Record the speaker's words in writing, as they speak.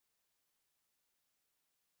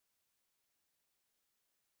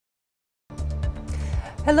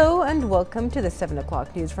Hello and welcome to the 7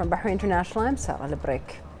 o'clock news from Bahrain International. I'm Sarah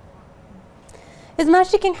Lebrik. His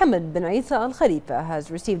Majesty King Hamad bin Isa Al Khalifa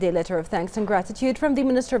has received a letter of thanks and gratitude from the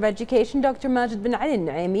Minister of Education, Dr. Majid bin Ali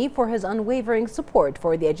Naimi, for his unwavering support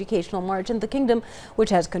for the educational march in the kingdom,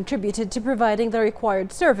 which has contributed to providing the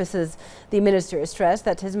required services. The minister stressed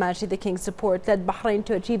that His Majesty the King's support led Bahrain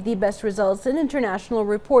to achieve the best results in international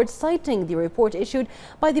reports, citing the report issued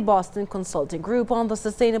by the Boston Consulting Group on the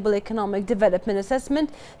Sustainable Economic Development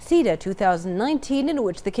Assessment, SEDA 2019, in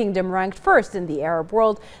which the kingdom ranked first in the Arab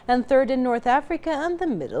world and third in North Africa and the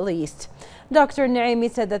Middle East. Dr.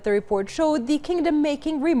 Naimi said that the report showed the kingdom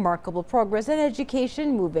making remarkable progress in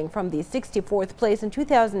education, moving from the 64th place in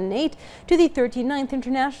 2008 to the 39th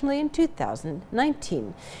internationally in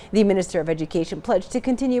 2019. The Minister of Education pledged to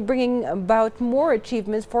continue bringing about more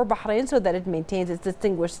achievements for Bahrain so that it maintains its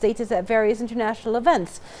distinguished status at various international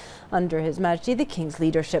events under His Majesty the King's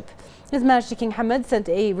leadership. His Majesty King Hamad sent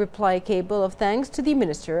a reply cable of thanks to the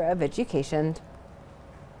Minister of Education.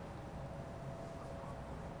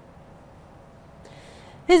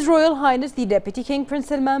 His Royal Highness the Deputy King Prince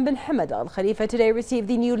Salman bin Hamad Al Khalifa today received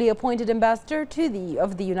the newly appointed ambassador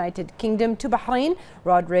of the United Kingdom to Bahrain,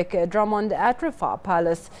 Roderick Drummond, at Rafah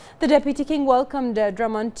Palace. The Deputy King welcomed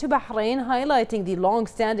Drummond to Bahrain, highlighting the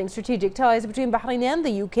long-standing strategic ties between Bahrain and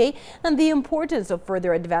the UK and the importance of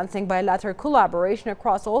further advancing bilateral collaboration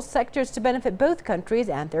across all sectors to benefit both countries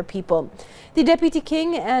and their people. The Deputy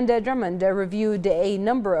King and Drummond reviewed a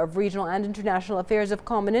number of regional and international affairs of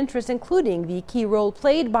common interest, including the key role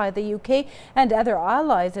played by the UK and other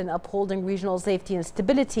allies in upholding regional safety and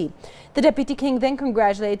stability. The Deputy King then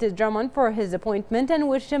congratulated Drummond for his appointment and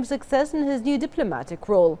wished him success in his new diplomatic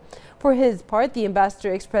role. For his part, the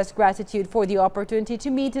ambassador expressed gratitude for the opportunity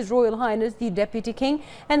to meet His Royal Highness the Deputy King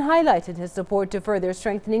and highlighted his support to further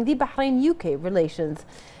strengthening the Bahrain-UK relations.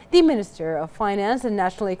 The Minister of Finance and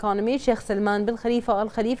National Economy, Sheikh Salman bin Khalifa Al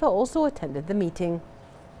Khalifa, also attended the meeting.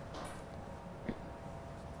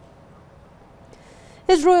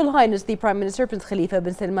 His Royal Highness the Prime Minister Prince Khalifa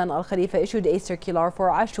bin Salman Al Khalifa issued a circular for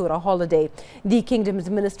Ashura holiday. The kingdom's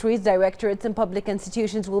ministries, directorates and public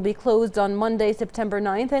institutions will be closed on Monday, September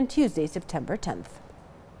 9th and Tuesday, September 10th.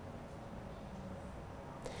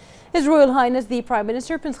 His Royal Highness the Prime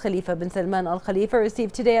Minister Prince Khalifa bin Salman Al Khalifa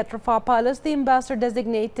received today at Rafah Palace the ambassador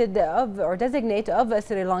designate of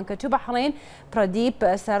Sri Lanka to Bahrain, Pradeep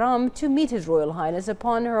Saram, to meet His Royal Highness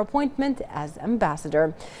upon her appointment as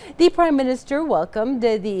ambassador. The Prime Minister welcomed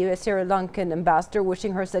the Sri Lankan ambassador,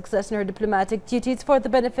 wishing her success in her diplomatic duties for the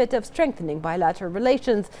benefit of strengthening bilateral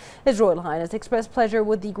relations. His Royal Highness expressed pleasure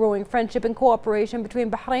with the growing friendship and cooperation between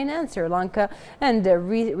Bahrain and Sri Lanka and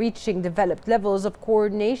reaching developed levels of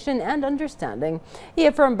coordination and understanding. He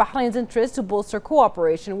affirmed Bahrain's interest to bolster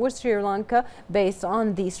cooperation with Sri Lanka based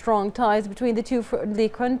on the strong ties between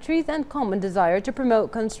the countries and common desire to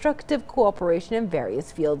promote constructive cooperation in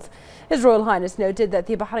various fields. His Royal Highness noted that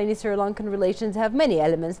the Bahraini-Sri Lankan relations have many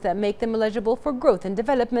elements that make them eligible for growth and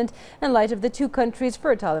development in light of the two countries'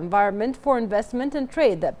 fertile environment for investment and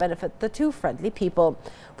trade that benefit the two friendly people.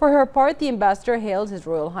 For her part, the ambassador hailed His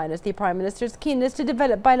Royal Highness the Prime Minister's keenness to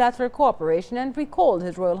develop bilateral cooperation and recalled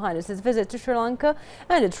His Royal Highness's visit to Sri Lanka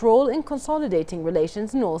and its role in consolidating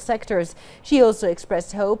relations in all sectors. She also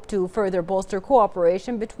expressed hope to further bolster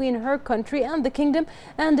cooperation between her country and the kingdom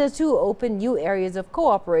and to open new areas of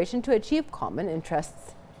cooperation to achieve common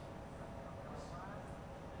interests.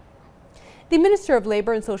 The Minister of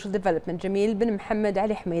Labour and Social Development, Jamil bin Mohammed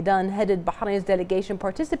Ali Hameidan, headed Bahrain's delegation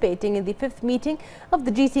participating in the 5th meeting of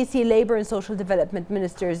the GCC Labour and Social Development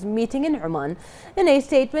Ministers meeting in Oman. In a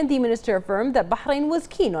statement, the minister affirmed that Bahrain was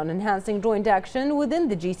keen on enhancing joint action within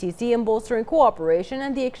the GCC and bolstering cooperation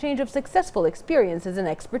and the exchange of successful experiences and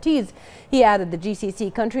expertise. He added the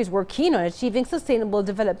GCC countries were keen on achieving sustainable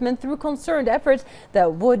development through concerted efforts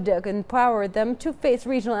that would empower them to face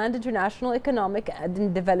regional and international economic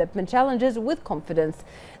and development challenges with confidence.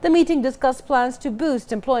 The meeting discussed plans to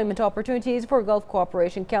boost employment opportunities for Gulf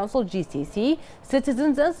Cooperation Council GCC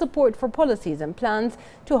citizens and support for policies and plans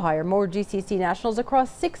to hire more GCC nationals across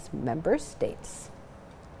 6 member states.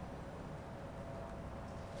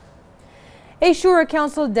 A Shura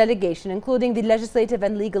Council delegation, including the Legislative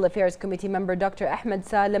and Legal Affairs Committee member Dr. Ahmed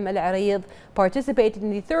Salem Al-Arayid, participated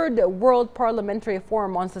in the 3rd World Parliamentary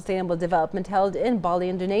Forum on Sustainable Development held in Bali,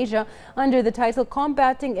 Indonesia, under the title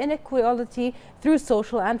Combating Inequality through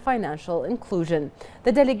Social and Financial Inclusion.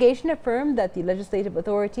 The delegation affirmed that the legislative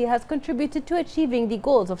authority has contributed to achieving the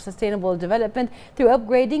goals of sustainable development through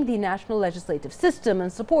upgrading the national legislative system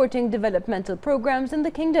and supporting developmental programs in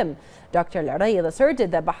the kingdom. Dr. Al-Arayid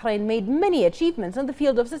asserted that Bahrain made many achievements in the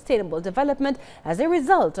field of sustainable development as a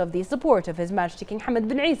result of the support of His Majesty King Hamad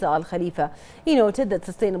bin Isa Al Khalifa. He noted that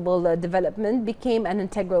sustainable development became an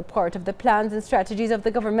integral part of the plans and strategies of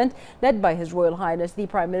the government led by His Royal Highness the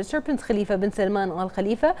Prime Minister Prince Khalifa bin Salman Al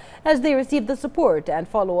Khalifa, as they received the support and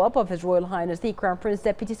follow-up of His Royal Highness the Crown Prince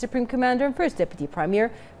Deputy Supreme Commander and First Deputy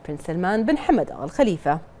Premier Prince Salman bin Hamad Al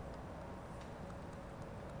Khalifa.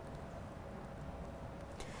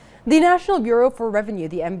 The National Bureau for Revenue,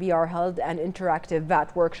 the NBR, held an interactive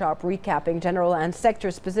VAT workshop recapping general and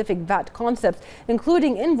sector-specific VAT concepts,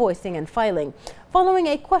 including invoicing and filing. Following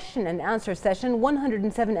a question and answer session,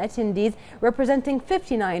 107 attendees representing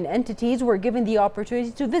 59 entities were given the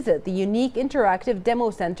opportunity to visit the unique interactive demo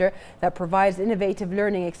center that provides innovative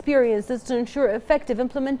learning experiences to ensure effective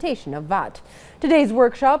implementation of VAT. Today's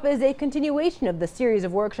workshop is a continuation of the series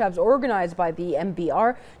of workshops organized by the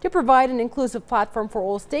NBR to provide an inclusive platform for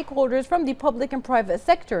all stakeholders from the public and private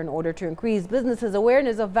sector in order to increase businesses'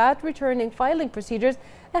 awareness of VAT returning filing procedures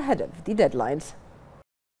ahead of the deadlines.